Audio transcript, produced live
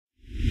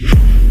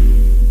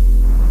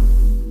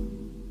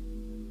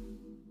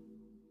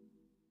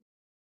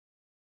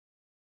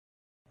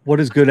What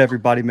is good,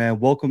 everybody, man?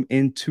 Welcome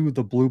into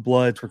the Blue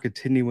Bloods. We're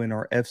continuing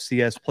our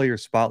FCS player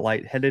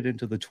spotlight headed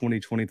into the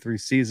 2023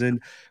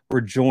 season. We're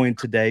joined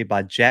today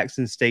by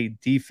Jackson State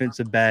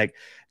defensive back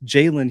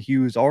Jalin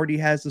Hughes. Already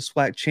has the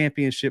SWAC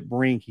championship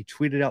ring. He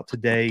tweeted out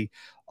today,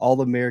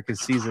 All-American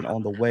season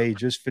on the way.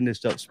 Just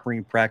finished up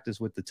spring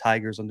practice with the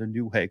Tigers under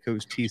new head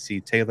coach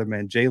TC Taylor.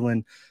 Man,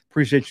 Jalin,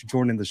 appreciate you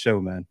joining the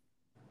show, man.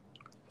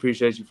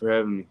 Appreciate you for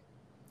having me.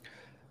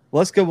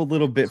 Let's go a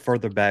little bit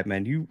further back,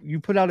 man. You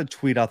put out a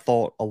tweet I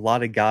thought a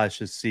lot of guys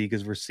should see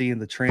because we're seeing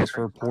the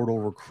transfer portal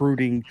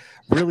recruiting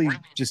really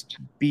just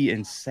be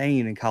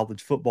insane in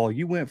college football.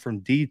 You went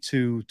from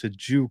D2 to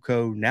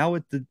JUCO, now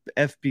at the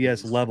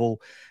FBS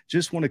level,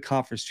 just won a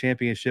conference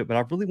championship, but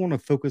I really want to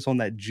focus on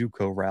that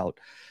JUCO route.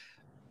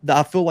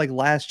 I feel like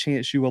Last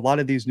Chance U, a lot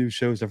of these new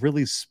shows have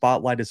really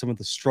spotlighted some of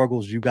the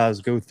struggles you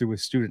guys go through with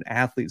student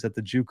athletes at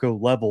the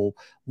JUCO level.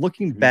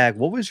 Looking Mhm. back,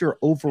 what was your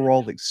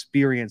overall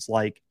experience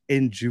like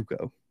in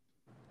JUCO?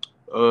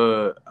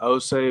 I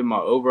would say my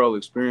overall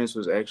experience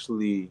was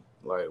actually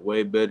like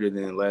way better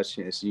than Last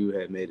Chance You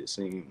had made it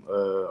seem.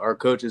 Our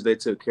coaches, they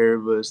took care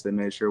of us. They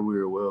made sure we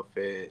were well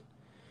fed.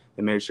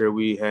 They made sure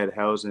we had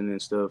housing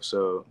and stuff.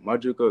 So my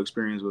JUCO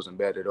experience wasn't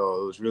bad at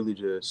all. It was really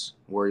just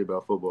worry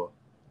about football.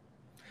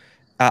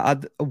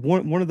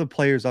 One of the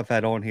players I've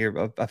had on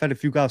here, I've had a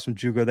few guys from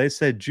JUCO. They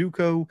said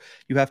JUCO,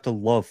 you have to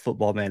love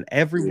football, man. Yeah.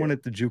 Everyone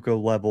at the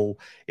JUCO level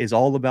is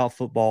all about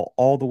football,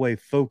 all the way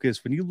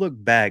focused. When you look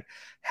back,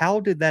 how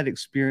did that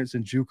experience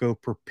in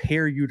JUCO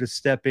prepare you to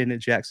step in at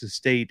Jackson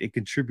State and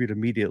contribute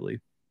immediately?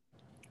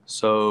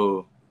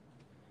 So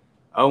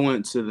I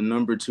went to the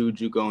number two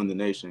JUCO in the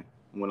nation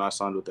when I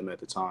signed with them at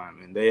the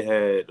time, and they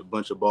had a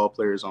bunch of ball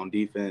players on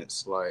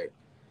defense. Like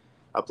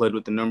I played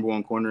with the number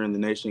one corner in the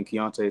nation,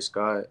 Keontae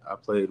Scott. I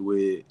played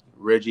with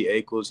Reggie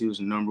Akles. He was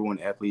the number one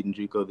athlete in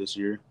JUCO this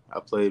year. I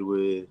played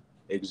with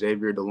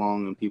Xavier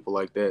DeLong and people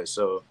like that.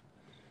 So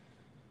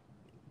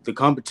the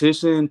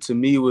competition to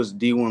me was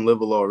D1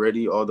 level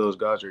already. All those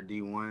guys are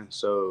D1.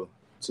 So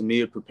to me,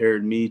 it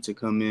prepared me to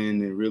come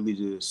in and really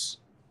just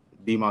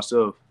be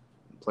myself,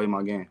 play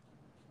my game.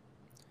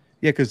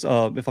 Yeah, because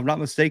if I'm not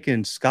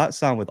mistaken, Scott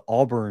signed with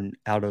Auburn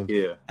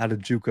Yeah. out of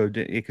JUCO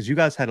because you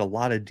guys had a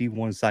lot of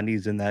D1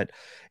 signees in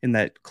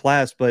that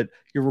class. But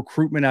your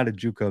recruitment out of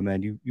JUCO,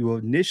 man, you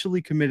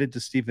initially committed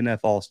to Stephen F.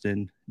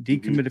 Austin, hmm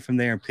decommitted from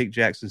there and picked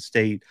Jackson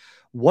State.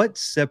 What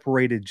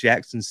separated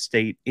Jackson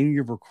State in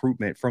your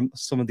recruitment from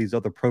some of these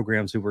other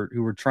programs who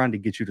were trying to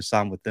get you to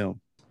sign with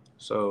them?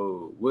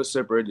 So what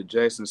separated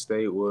Jackson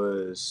State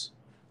was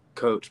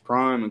Coach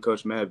Prime and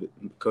Coach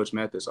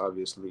Mathis,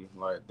 obviously.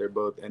 Like they're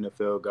both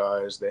NFL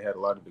guys. They had a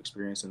lot of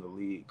experience in the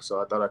league, so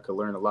I thought I could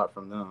learn a lot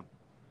from them.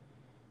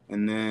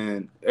 And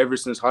then ever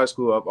since high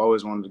school, I've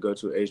always wanted to go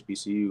to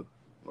HBCU.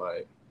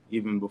 Like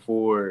even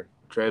before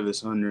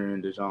Travis Hunter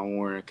and Dejon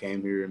Warren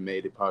came here and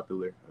made it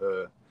popular,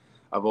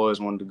 I've always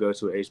wanted to go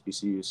to a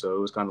HBCU. So it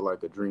was kind of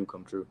like a dream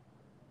come true.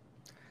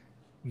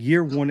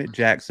 Year one at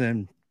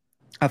Jackson,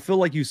 I feel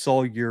like you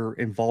saw your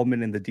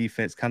involvement in the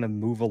defense kind of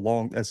move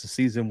along as the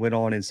season went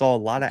on and saw a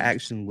lot of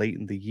action late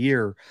in the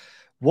year.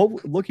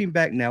 What, looking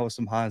back now with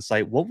some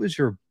hindsight, what was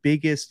your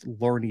biggest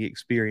learning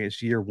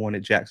experience year one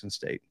at Jackson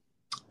State?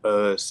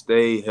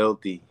 Stay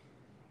healthy.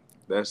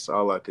 That's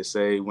all I could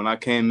say. When I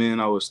came in,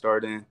 I was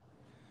starting.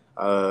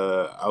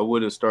 I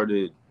would have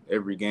started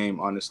every game,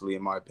 honestly,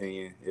 in my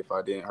opinion, if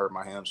I didn't hurt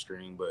my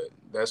hamstring. But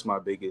that's my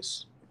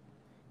biggest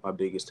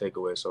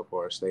takeaway so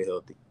far. Stay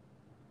healthy.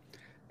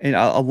 And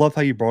I love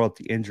how you brought up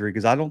the injury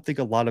because I don't think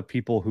a lot of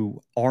people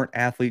who aren't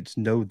athletes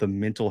know the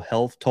mental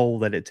health toll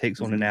that it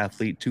takes on an hmm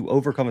athlete to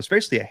overcome,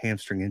 especially a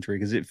hamstring injury.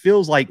 Because it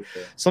feels like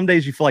Yeah. some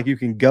days you feel like you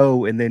can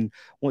go, and then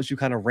once you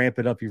kind of ramp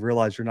it up, you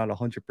realize you're not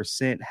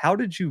 100%. How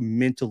did you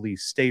mentally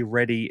stay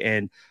ready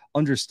and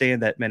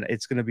understand that, man,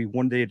 it's going to be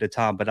one day at a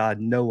time, but I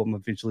know I'm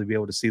eventually be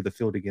able to see the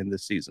field again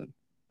this season?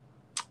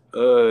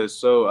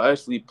 So I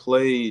actually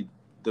played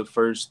the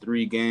first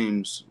three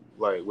games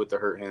like with the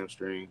hurt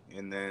hamstring,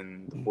 and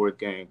then the fourth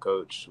game,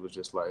 coach was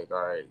just like,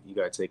 "All right, you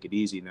gotta take it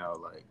easy now.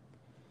 Like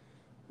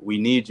we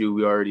need you.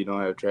 We already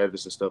don't have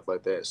Travis and stuff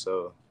like that."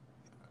 So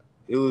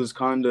it was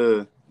kind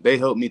of they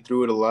helped me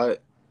through it a lot.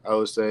 I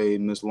would say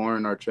Miss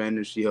Lauren, our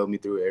trainer, she helped me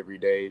through it every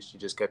day. She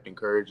just kept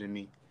encouraging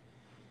me,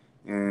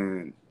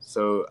 and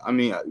so I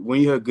mean, when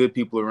you have good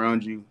people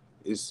around you,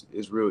 it's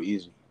real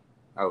easy.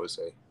 I would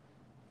say.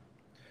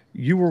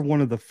 You were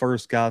one of the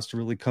first guys to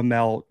really come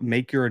out,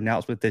 make your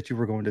announcement that you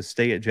were going to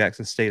stay at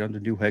Jackson State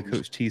under new head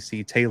coach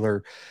TC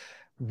Taylor.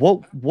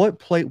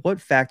 What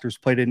factors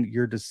played in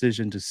your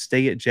decision to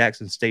stay at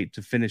Jackson State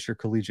to finish your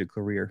collegiate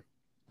career?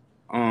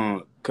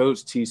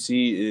 Coach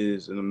TC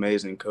is an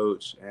amazing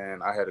coach,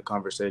 and I had a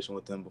conversation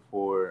with him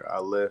before I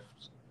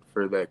left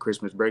for that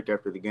Christmas break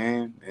after the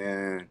game,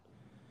 and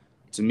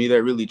to me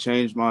that really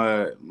changed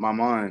my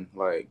mind.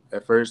 Like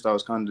at first I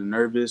was kind of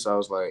nervous. I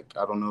was like,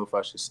 I don't know if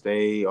I should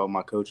stay. All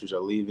my coaches are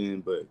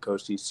leaving, but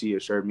Coach TC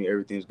assured me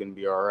everything's gonna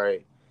be all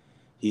right.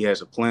 He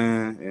has a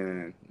plan,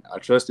 and I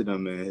trusted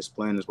him, and his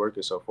plan is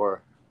working so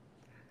far.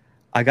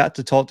 I got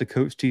to talk to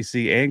Coach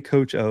TC and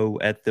Coach O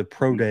at the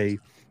pro Mhm. day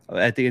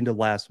at the end of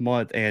last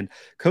month, and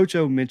Coach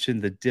O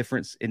mentioned the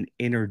difference in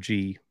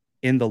energy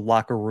in the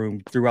locker room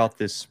throughout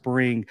this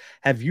spring.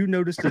 Have you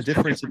noticed a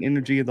difference in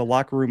energy in the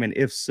locker room? And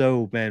if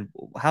so, man,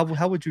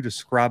 how would you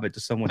describe it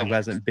to someone who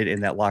hasn't been in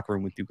that locker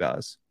room with you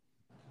guys?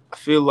 I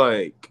feel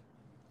like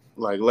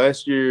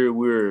last year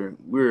we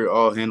were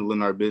all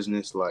handling our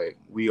business. Like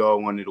we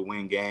all wanted to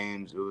win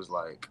games. It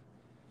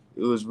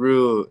was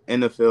real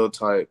NFL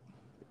type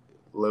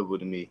level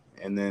to me.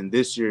 And then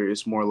this year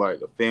it's more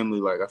like a family.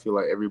 Like I feel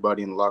like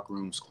everybody in the locker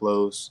room's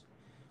close.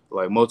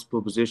 Like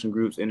multiple position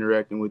groups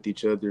interacting with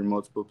each other,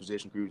 multiple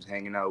position groups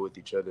hanging out with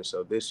each other.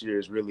 So this year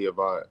is really a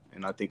vibe,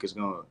 and I think it's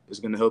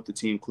gonna help the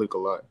team click a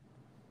lot.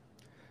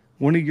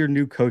 One of your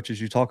new coaches,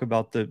 you talk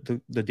about the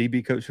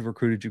DB coach who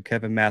recruited you,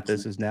 Kevin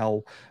Mathis, is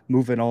now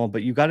moving on,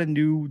 but you got a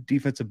new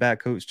defensive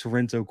back coach,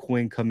 Terenzo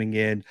Quinn, coming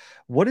in.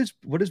 What has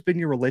been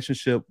your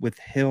relationship with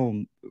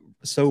him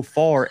so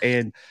far,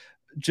 and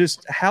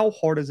just how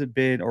hard has it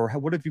been, or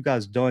what have you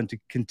guys done to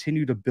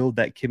continue to build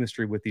that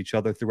chemistry with each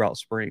other throughout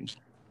spring?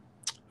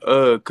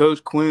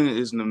 Coach Quinn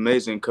is an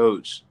amazing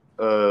coach.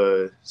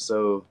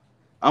 So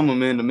I'm a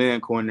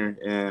man-to-man corner,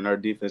 and our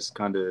defense is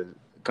kind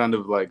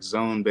of like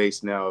zone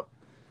based now.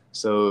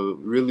 So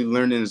really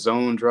learning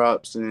zone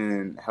drops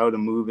and how to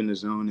move in the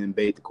zone and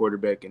bait the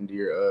quarterback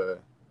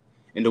into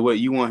what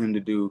you want him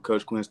to do.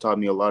 Coach Quinn's taught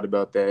me a lot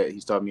about that.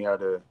 He's taught me how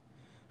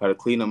to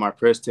clean up my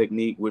press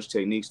technique, which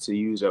techniques to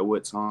use at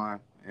what time,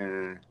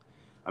 and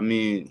I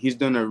mean, he's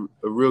done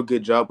a real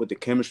good job with the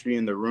chemistry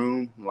in the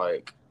room.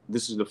 Like,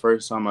 this is the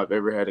first time I've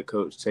ever had a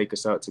coach take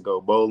us out to go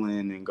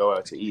bowling and go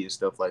out to eat and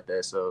stuff like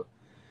that. So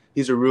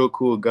he's a real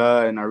cool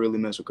guy, and I really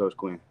mess with Coach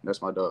Quinn.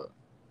 That's my dog.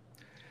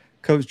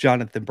 Coach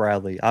Jonathan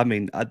Bradley. I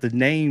mean, the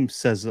name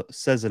says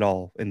it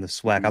all in the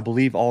SWAC. Mm-hmm. I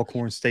believe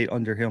Alcorn State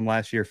under him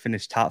last year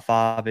finished top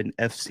five in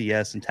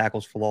FCS and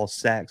tackles for loss,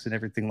 sacks, and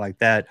everything like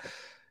that.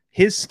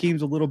 His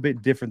scheme's a little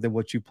bit different than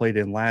what you played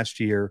in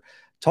last year.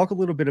 Talk a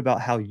little bit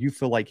about how you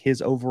feel like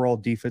his overall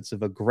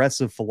defensive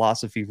aggressive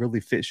philosophy really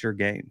fits your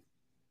game.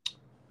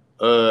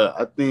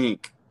 I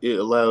think it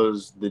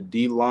allows the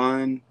D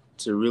line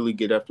to really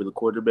get after the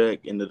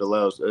quarterback, and it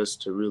allows us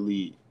to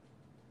really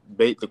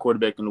bait the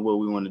quarterback into what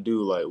we want to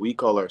do. Like, we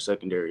call our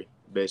secondary,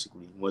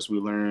 basically. Once we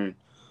learn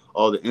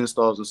all the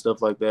installs and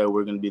stuff like that,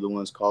 we're going to be the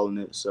ones calling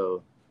it.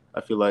 So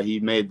I feel like he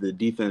made the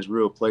defense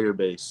real player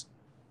based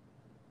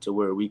to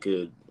where we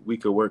could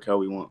work how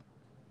we want.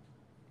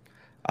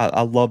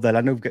 I love that.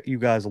 I know you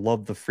guys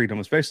love the freedom,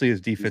 especially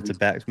as Mm-hmm. defensive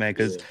backs, man.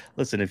 Because Yeah.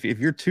 listen, if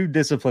you're too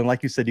disciplined,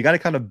 like you said, you got to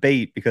kind of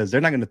bait because they're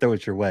not going to throw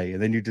it your way,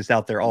 and then you're just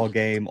out there all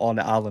game on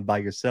the island by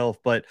yourself.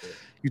 But Yeah.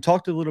 you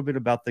talked a little bit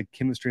about the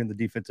chemistry in the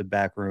defensive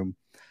back room.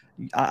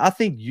 I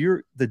think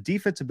you're the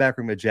defensive back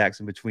room at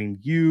Jackson between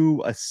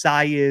you,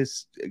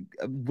 Asias,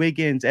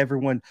 Wiggins,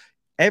 everyone.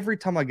 Every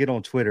time I get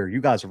on Twitter,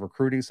 you guys are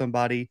recruiting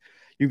somebody.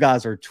 You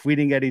guys are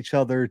tweeting at each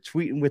other,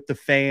 tweeting with the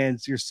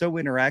fans. You're so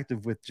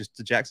interactive with just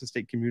the Jackson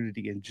State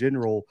community in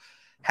general.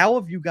 How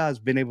have you guys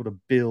been able to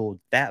build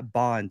that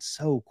bond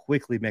so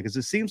quickly, man? Because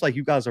it seems like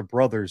you guys are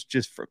brothers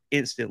just from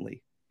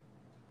instantly.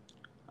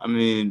 I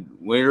mean,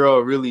 when you're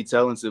all really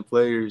talented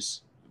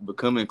players,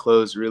 becoming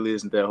close really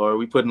isn't that hard.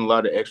 We put in a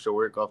lot of extra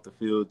work off the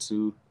field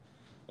too,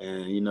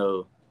 and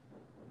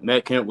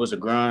Matt Kemp was a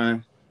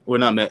grind. Well,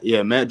 not Matt.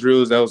 Yeah, Matt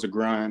Drews, that was a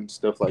grind,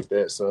 stuff like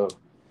that. So,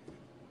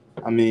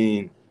 I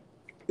mean,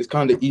 it's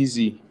kind of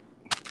easy.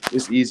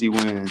 It's easy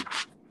when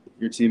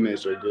your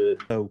teammates are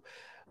good. So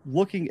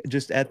looking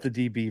just at the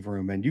DB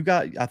room, and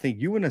I think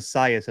you and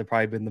Asias have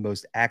probably been the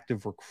most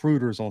active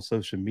recruiters on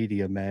social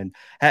media, man.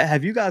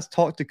 Have you guys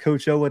talked to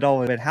Coach O at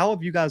all? And how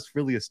have you guys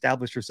really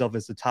established yourself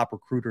as the top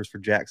recruiters for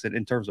Jackson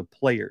in terms of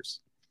players?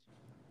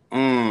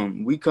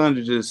 We kind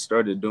of just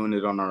started doing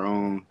it on our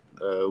own.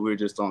 We are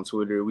just on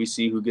Twitter. We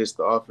see who gets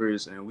the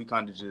offers, and we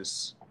kind of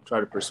just try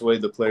to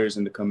persuade the players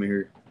into coming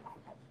here.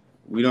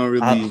 We don't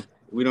I, really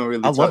we don't I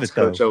really love talk to it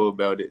Coach though. O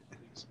about it,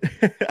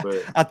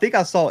 but I think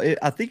I saw it.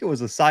 I think it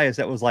was a science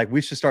that was like,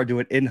 we should start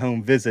doing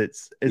in-home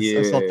visits or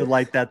yeah. something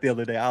like that the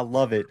other day. I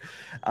love it.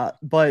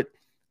 But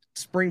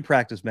spring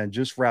practice, man,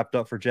 just wrapped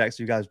up for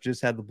Jackson. You guys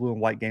just had the blue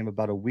and white game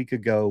about a week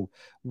ago.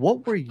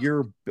 What were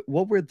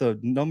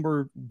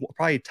the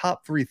probably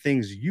top three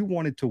things you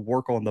wanted to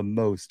work on the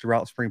most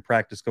throughout spring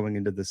practice going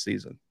into this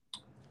season?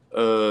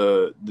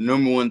 The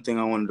number one thing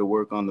I wanted to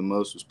work on the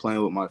most was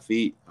playing with my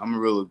feet. I'm a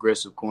real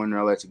aggressive corner.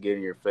 I like to get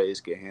in your face,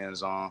 get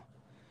hands on,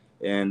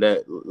 and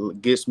that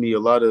gets me a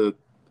lot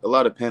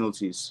of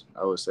penalties.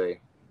 I would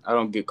say I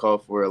don't get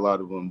called for a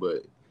lot of them,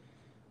 but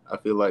I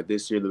feel like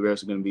this year the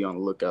refs are going to be on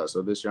the lookout.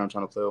 So this year I'm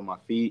trying to play with my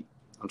feet.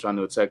 I'm trying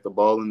to attack the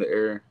ball in the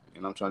air,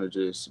 and I'm trying to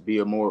just be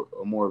a more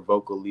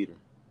vocal leader.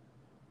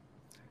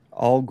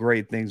 All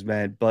great things,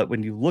 man. But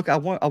when you look, I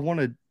want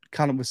to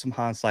kind of with some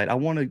hindsight, I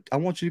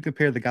want you to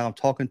compare the guy I'm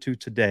talking to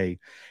today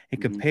and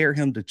Mm-hmm. compare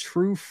him to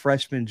true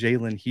freshman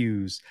Jalin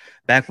Hughes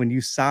back when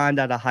you signed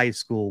out of high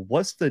school.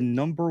 What's the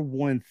number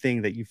one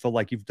thing that you feel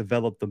like you've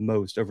developed the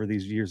most over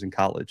these years in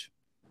college?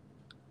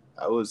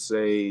 I would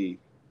say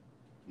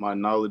my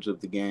knowledge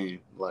of the game,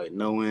 like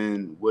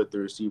knowing what the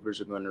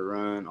receivers are going to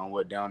run on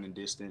what down and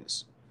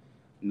distance,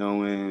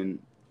 knowing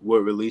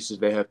what releases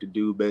they have to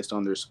do based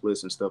on their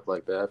splits and stuff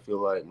like that. I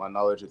feel like my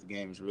knowledge of the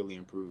game has really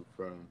improved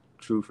from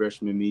true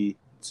freshman me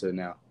to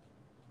now.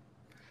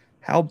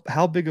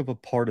 How big of a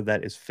part of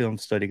that is film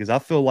study? Because I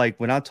feel like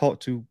when I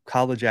talk to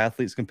college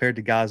athletes compared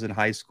to guys in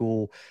high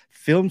school,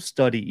 film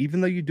study,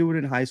 even though you do it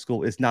in high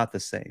school, is not the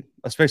same.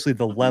 Especially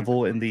the Mhm.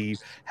 level and the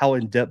how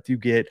in depth you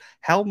get.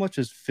 How much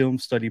has film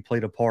study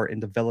played a part in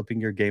developing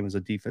your game as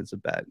a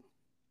defensive back?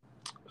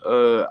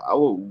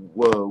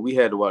 Well, we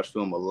had to watch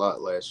film a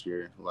lot last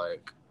year.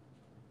 Like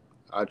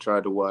I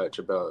tried to watch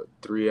about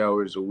 3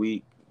 hours a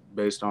week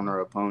based on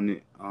our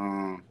opponent.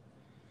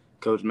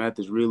 Coach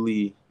Mathis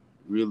really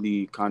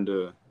kind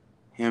of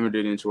hammered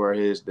it into our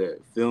heads that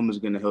film is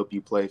going to help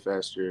you play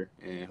faster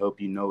and help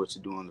you know what to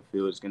do on the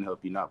field. It's going to help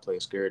you not play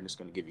scared and it's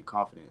going to give you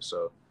confidence.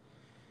 So,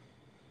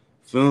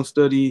 film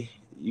study,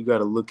 you got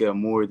to look at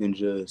more than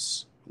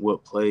just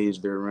what plays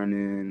they're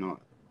running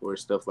or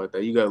stuff like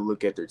that. You got to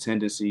look at their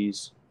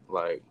tendencies.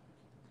 Like,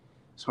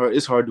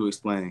 it's hard to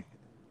explain,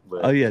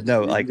 Oh but yeah,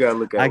 no, you like got to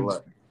look at a I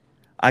lot.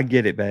 I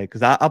get it, man,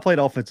 because I played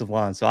offensive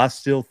line, so I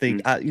still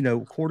think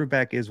Mm-hmm.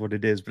 quarterback is what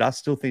it is, but I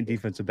still think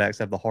defensive backs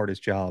have the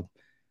hardest job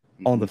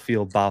on Mm-hmm. the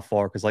field by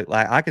far. Because like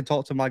I can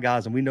talk to my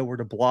guys and we know where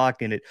to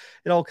block, and it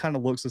all kind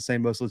of looks the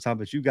same most of the time.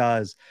 But you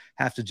guys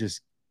have to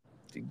just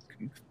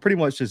pretty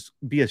much just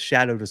be a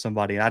shadow to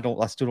somebody. And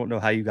I still don't know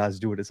how you guys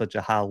do it at such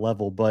a high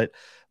level. But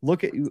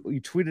look at you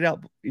tweeted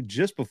out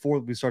just before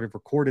we started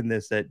recording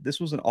this that this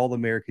was an All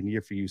American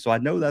year for you. So I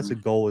know that's Mm-hmm.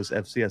 a goal as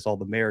FCS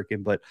All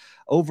American, but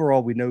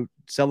overall we know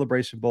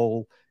Celebration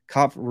Bowl.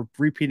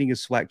 Repeating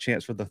his SWAC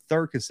chance for the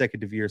third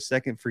consecutive year,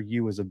 second for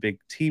you as a big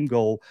team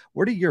goal.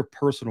 What are your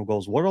personal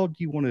goals? What all do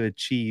you want to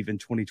achieve in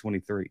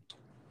 2023?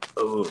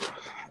 Oh,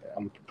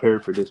 I'm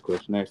prepared for this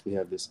question. I actually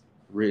have this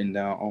written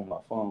down on my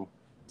phone.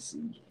 Let's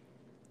see.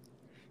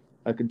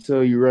 I can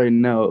tell you right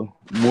now,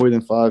 more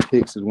than 5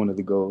 picks is one of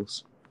the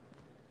goals.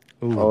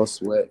 Ooh, All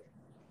sweat.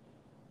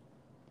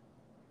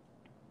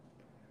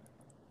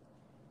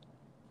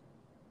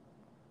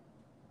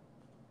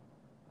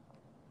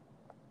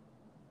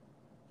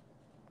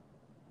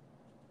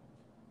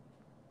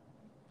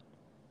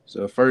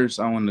 So first,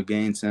 I want to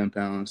gain 10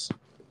 pounds,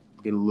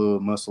 get a little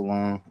muscle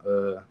on.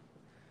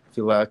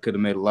 Feel like I could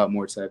have made a lot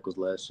more tackles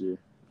last year.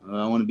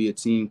 I want to be a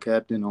team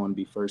captain. I want to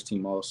be first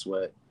team All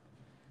SWAC,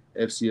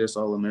 FCS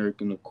All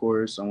American, of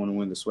course. I want to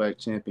win the SWAC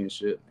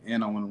championship,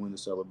 and I want to win the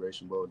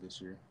Celebration Bowl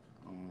this year.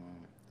 Um,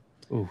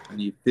 ooh, I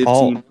need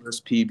all 15 plus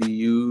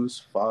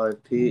PBUs, five ooh.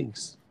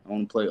 picks. I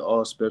want to play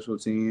all special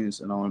teams,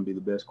 and I want to be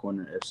the best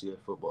corner in FCS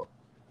football.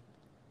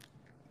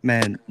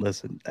 Man,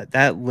 listen,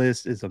 that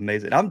list is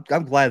amazing. I'm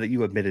glad that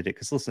you admitted it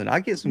because listen, I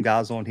get some Mhm.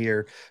 guys on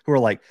here who are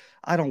like,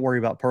 I don't worry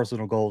about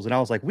personal goals, and I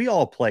was like, we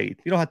all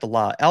played. You don't have to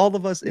lie. All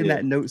of us in Yeah.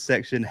 that note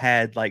section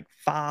had like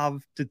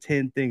 5 to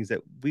 10 things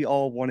that we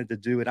all wanted to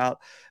do, and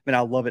I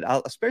love it.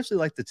 I especially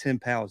like the 10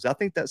 pounds. I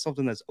think that's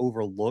something that's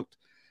overlooked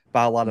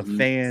by a lot of Hmm.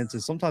 fans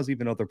and sometimes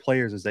even other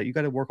players. Is that you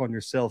got to work on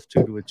yourself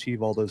too to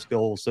achieve all those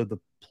goals. So the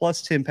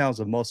plus 10 pounds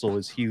of muscle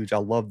is huge. I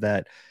love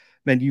that.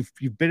 Man, you've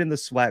been in the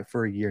SWAC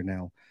for a year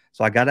now.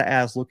 So I got to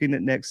ask, looking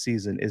at next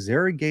season, is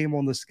there a game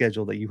on the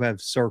schedule that you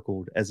have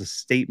circled as a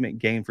statement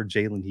game for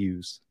Jalin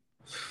Hughes?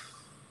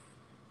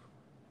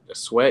 A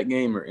SWAT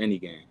game or any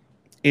game?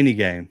 Any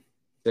game,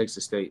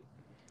 Texas State.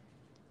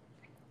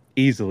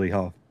 easily,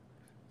 huh?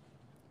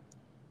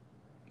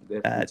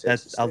 Definitely That's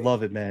Texas I State.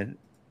 love it, man.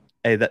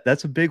 Hey,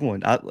 that's a big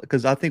one.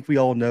 Because I think we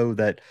all know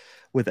that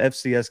with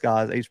FCS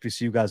guys,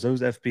 HBCU guys,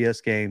 those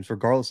FBS games,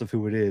 regardless of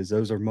who it is,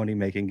 those are money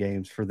making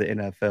games for the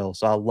NFL.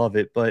 So I love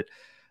it. But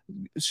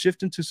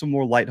shifting to some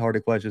more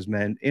lighthearted questions,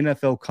 man.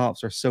 NFL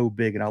comps are so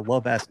big, and I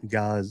love asking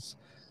guys.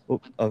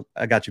 Oh,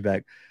 I got you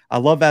back. I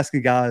love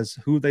asking guys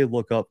who they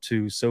look up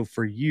to. So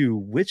for you,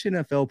 which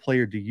NFL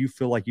player do you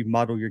feel like you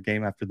model your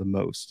game after the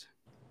most?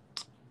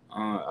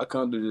 I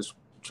kind of just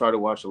try to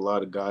watch a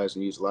lot of guys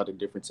and use a lot of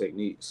different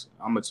techniques.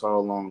 I'm a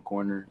tall, long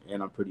corner,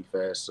 and I'm pretty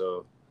fast,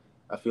 so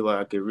I feel like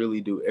I could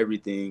really do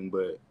everything.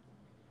 But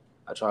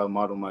I try to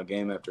model my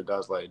game after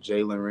guys like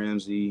Jalen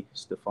Ramsey,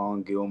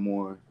 Stephon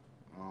Gilmore,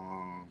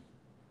 um,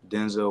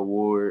 Denzel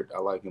Ward. I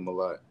like him a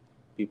lot.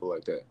 People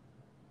like that.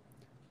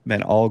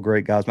 Man, all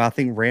great guys. I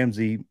think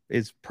Ramsey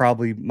is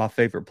probably my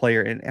favorite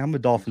player, and I'm a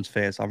Dolphins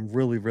fan, so I'm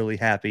really, really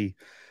happy,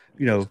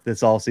 That's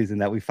this all season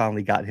that we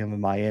finally got him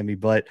in Miami.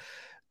 But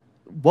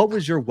what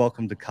was your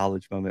welcome to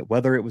college moment?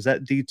 Whether it was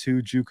at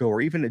D2, JUCO, or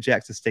even at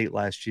Jackson State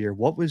last year,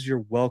 what was your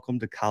welcome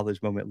to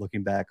college moment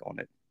looking back on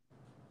it?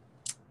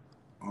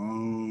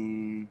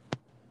 um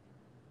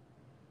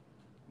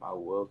my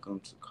welcome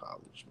to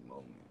college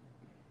moment.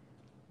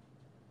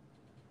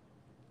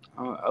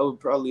 I would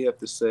probably have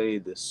to say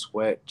the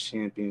SWAC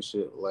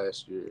championship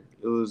last year.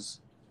 It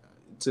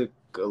took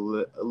a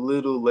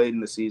little late in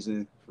the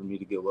season for me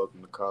to get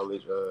welcome to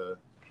college.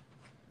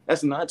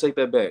 That's not take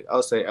that back.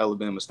 I'll say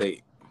Alabama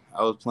State.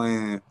 I was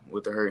playing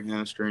with a hurt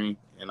hamstring,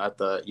 and I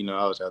thought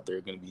I was out there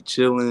gonna be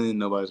chilling.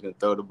 Nobody's gonna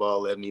throw the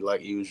ball at me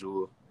like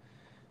usual,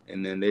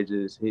 and then they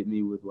just hit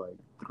me with like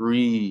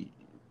three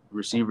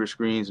receiver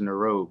screens in a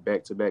row,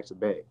 back to back to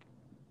back.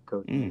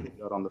 Coach Mm.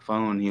 got on the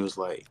phone. He was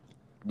like,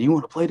 "Do you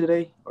want to play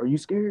today? Are you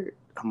scared?"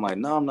 I'm like,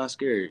 "No, I'm not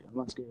scared. I'm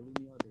not scared. Leave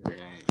me out there."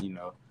 And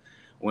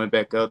went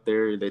back out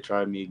there. They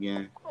tried me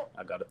again.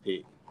 I got a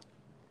pick.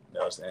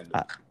 That was the end of I,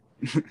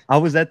 it. I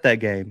was at that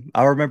game.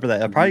 I remember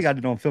that. I probably Mhm. got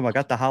it on film. I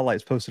got the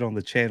highlights posted on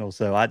the channel.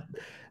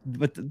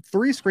 But the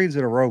three screens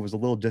in a row was a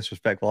little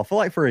disrespectful. I feel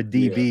like for a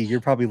Yeah, DB, you're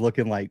probably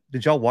looking like,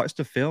 did y'all watch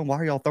the film? Why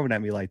are y'all throwing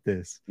at me like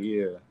this?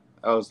 yeah.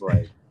 I was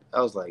like,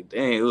 I was like,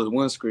 dang. It was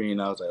one screen.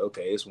 I was like,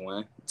 okay, it's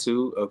one,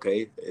 two.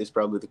 Okay, it's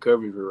probably the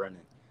coverage we're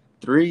running.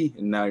 Three,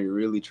 and now you're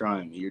really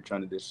trying me. You're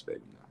trying to disrespect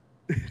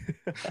me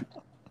now.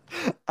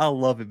 I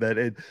love it, man.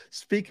 And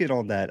speaking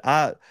on that,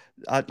 I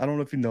don't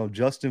know if you know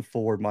Justin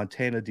Ford,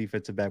 Montana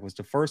defensive back, was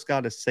the first guy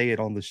to say it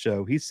on the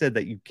show. He said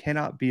that you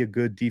cannot be a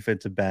good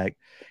defensive back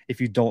if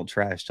you don't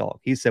trash talk.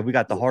 He said we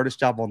got the Yeah. hardest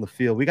job on the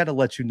field. We got to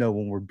let you know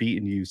when we're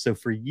beating you. So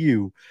for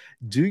you,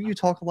 do you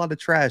talk a lot of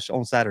trash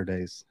on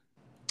Saturdays?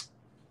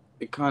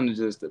 It kind of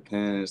just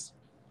depends.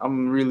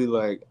 I'm really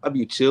like I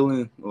be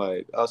chilling.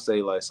 Like I'll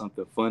say like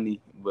something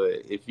funny,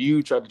 but if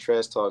you try to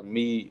trash talk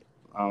me,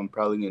 I'm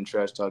probably gonna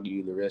trash talk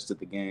you the rest of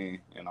the game,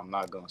 and I'm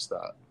not gonna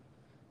stop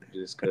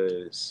just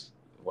cause.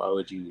 Why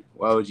would you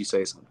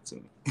say something to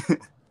me?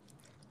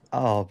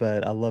 Oh,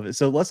 man, I love it.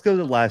 So let's go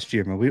to last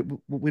year, man.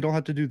 We don't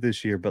have to do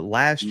this year, but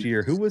last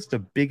year, who was the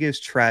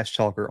biggest trash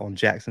talker on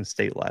Jackson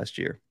State last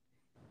year?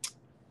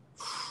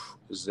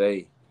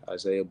 Zay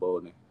Isaiah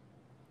Bolden.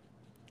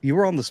 You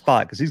were on the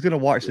spot because he's going to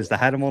watch Yeah. this. I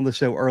had him on the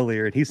show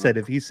earlier, and he said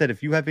Uh-huh.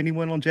 if you have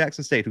anyone on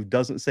Jackson State who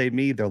doesn't say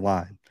me, they're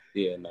lying.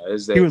 Yeah, no,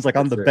 it's He Zay was like, for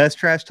I'm the sure. best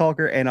trash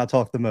talker, and I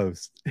talk the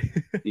most.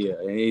 Yeah,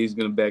 and he's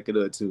gonna back it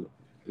up too.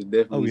 It's Oh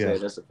definitely yeah, Zay.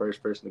 That's the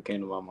first person that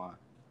came to my mind.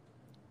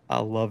 I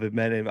love it,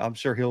 man. And I'm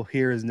sure he'll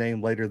hear his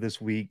name later this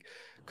week,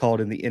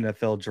 called in the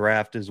NFL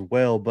draft as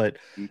well. But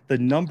the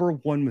number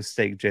one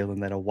mistake,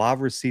 Jalin, that a wide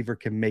receiver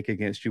can make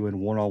against you in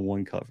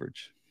one-on-one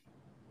coverage.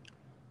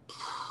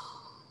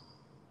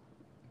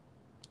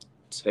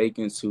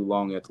 Taking too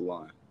long at the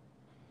line.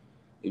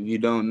 If you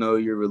don't know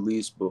your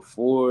release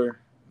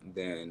before,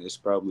 then it's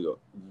probably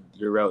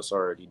your route's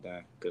already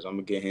done. Because I'm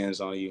gonna get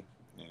hands on you,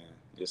 and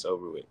it's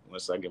over with.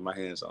 Once I get my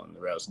hands on, the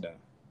route's done.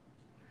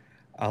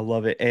 I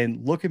love it.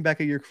 And looking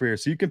back at your career,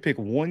 so you can pick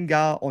one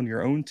guy on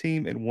your own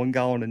team and one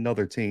guy on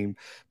another team.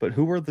 But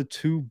who are the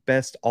two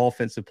best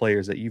offensive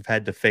players that you've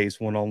had to face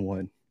one on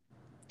one?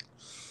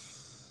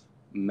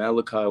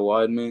 Malachi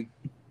Wideman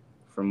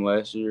from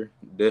last year,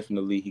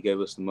 definitely he gave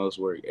us the most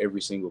work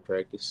every single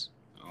practice.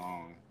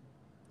 Um,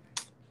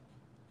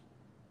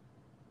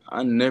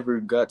 I never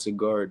got to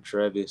guard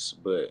Travis,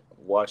 but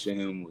watching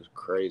him was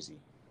crazy.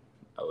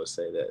 I would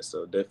say that.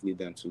 So definitely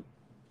them two,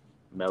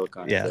 Malachi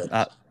and Yeah,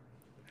 Travis.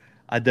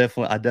 I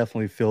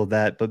definitely feel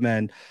that. But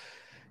man,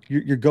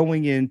 you're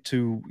going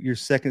into your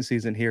second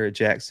season here at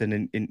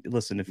Jackson. And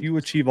listen, if you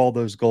achieve all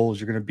those goals,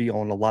 you're going to be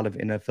on a lot of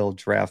NFL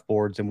draft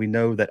boards. And we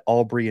know that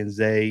Aubrey and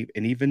Zay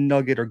and even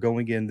Nugget are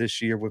going in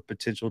this year with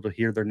potential to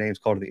hear their names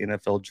called in the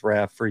NFL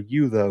draft. For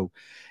you, though,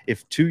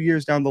 if 2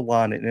 years down the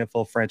line, an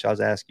NFL franchise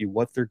asks you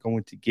what they're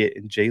going to get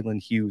in Jalin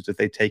Hughes if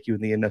they take you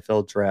in the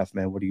NFL draft,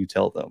 man, what do you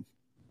tell them?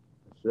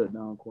 Shut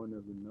down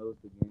corner who knows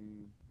the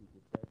game. He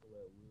can tackle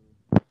at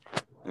will,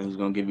 and he's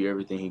gonna give you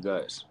everything he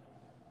got.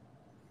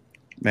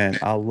 Man,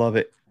 I love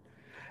it.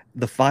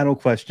 The final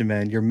question,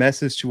 man, your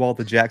message to all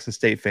the Jackson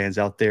State fans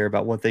out there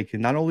about what they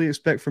can not only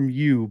expect from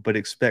you, but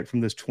expect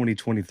from this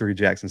 2023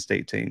 Jackson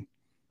State team.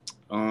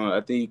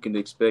 I think you can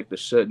expect a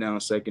shutdown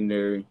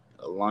secondary,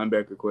 a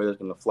linebacker core that's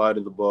going to fly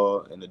to the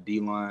ball, and a D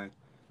line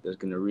that's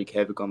going to wreak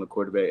havoc on the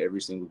quarterback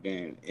every single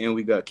game. And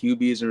we got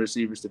QBs and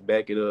receivers to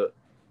back it up,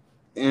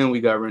 and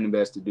we got running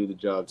backs to do the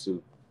job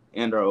too.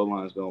 And our O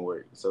line is going to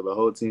work. So the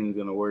whole team is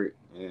going to work,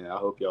 and I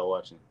hope y'all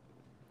watching.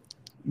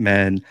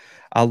 Man,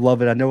 I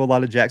love it. I know a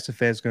lot of Jackson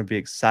fans are going to be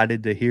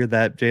excited to hear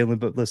that, Jalin.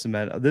 But listen,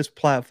 man, this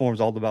platform is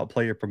all about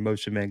player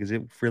promotion, man, because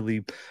it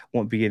really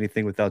won't be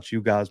anything without you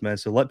guys, man.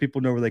 So let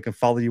people know where they can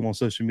follow you on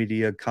social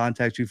media,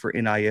 contact you for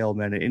NIL,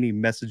 man, and any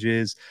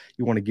messages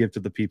you want to give to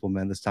the people,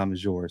 man. This time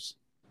is yours.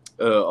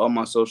 All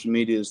my social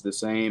media is the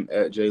same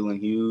at Jalin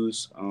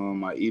Hughes.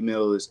 My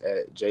email is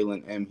at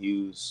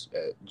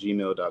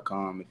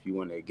jalinmhughes@gmail.com if you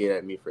want to get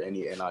at me for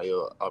any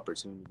NIL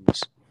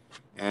opportunities.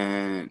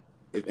 And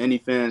if any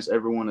fans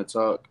ever want to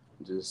talk,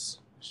 just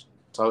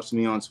talk to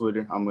me on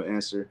Twitter. I'm gonna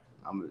answer.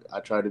 I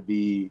try to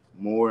be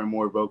more and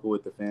more vocal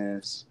with the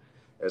fans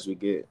as we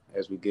get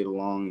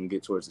along and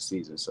get towards the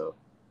season. So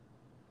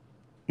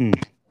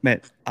Mm. Man,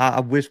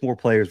 I wish more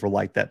players were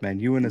like that, man.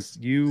 You and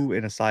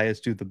Asias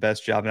do the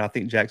best job, and I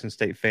think Jackson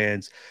State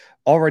fans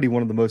already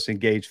one of the most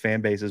engaged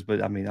fan bases.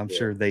 But I mean, I'm yeah,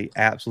 sure they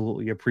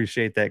absolutely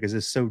appreciate that because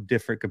it's so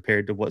different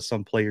compared to what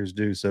some players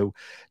do. So,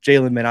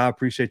 Jalin, man, I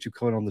appreciate you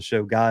coming on the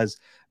show, guys.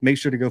 Make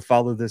sure to go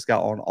follow this guy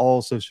on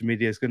all social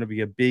media. It's going to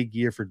be a big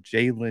year for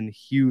Jalin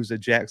Hughes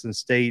at Jackson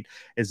State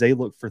as they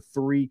look for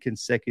 3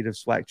 consecutive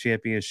SWAC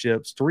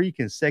championships, 3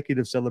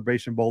 consecutive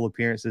Celebration Bowl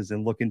appearances,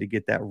 and looking to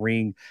get that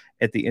ring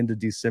at the end of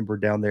December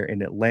down there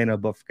in Atlanta.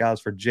 But for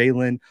guys, for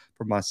Jalin,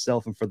 for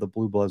myself, and for the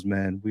Blue Bloods,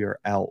 man, we are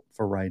out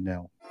for right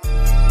now.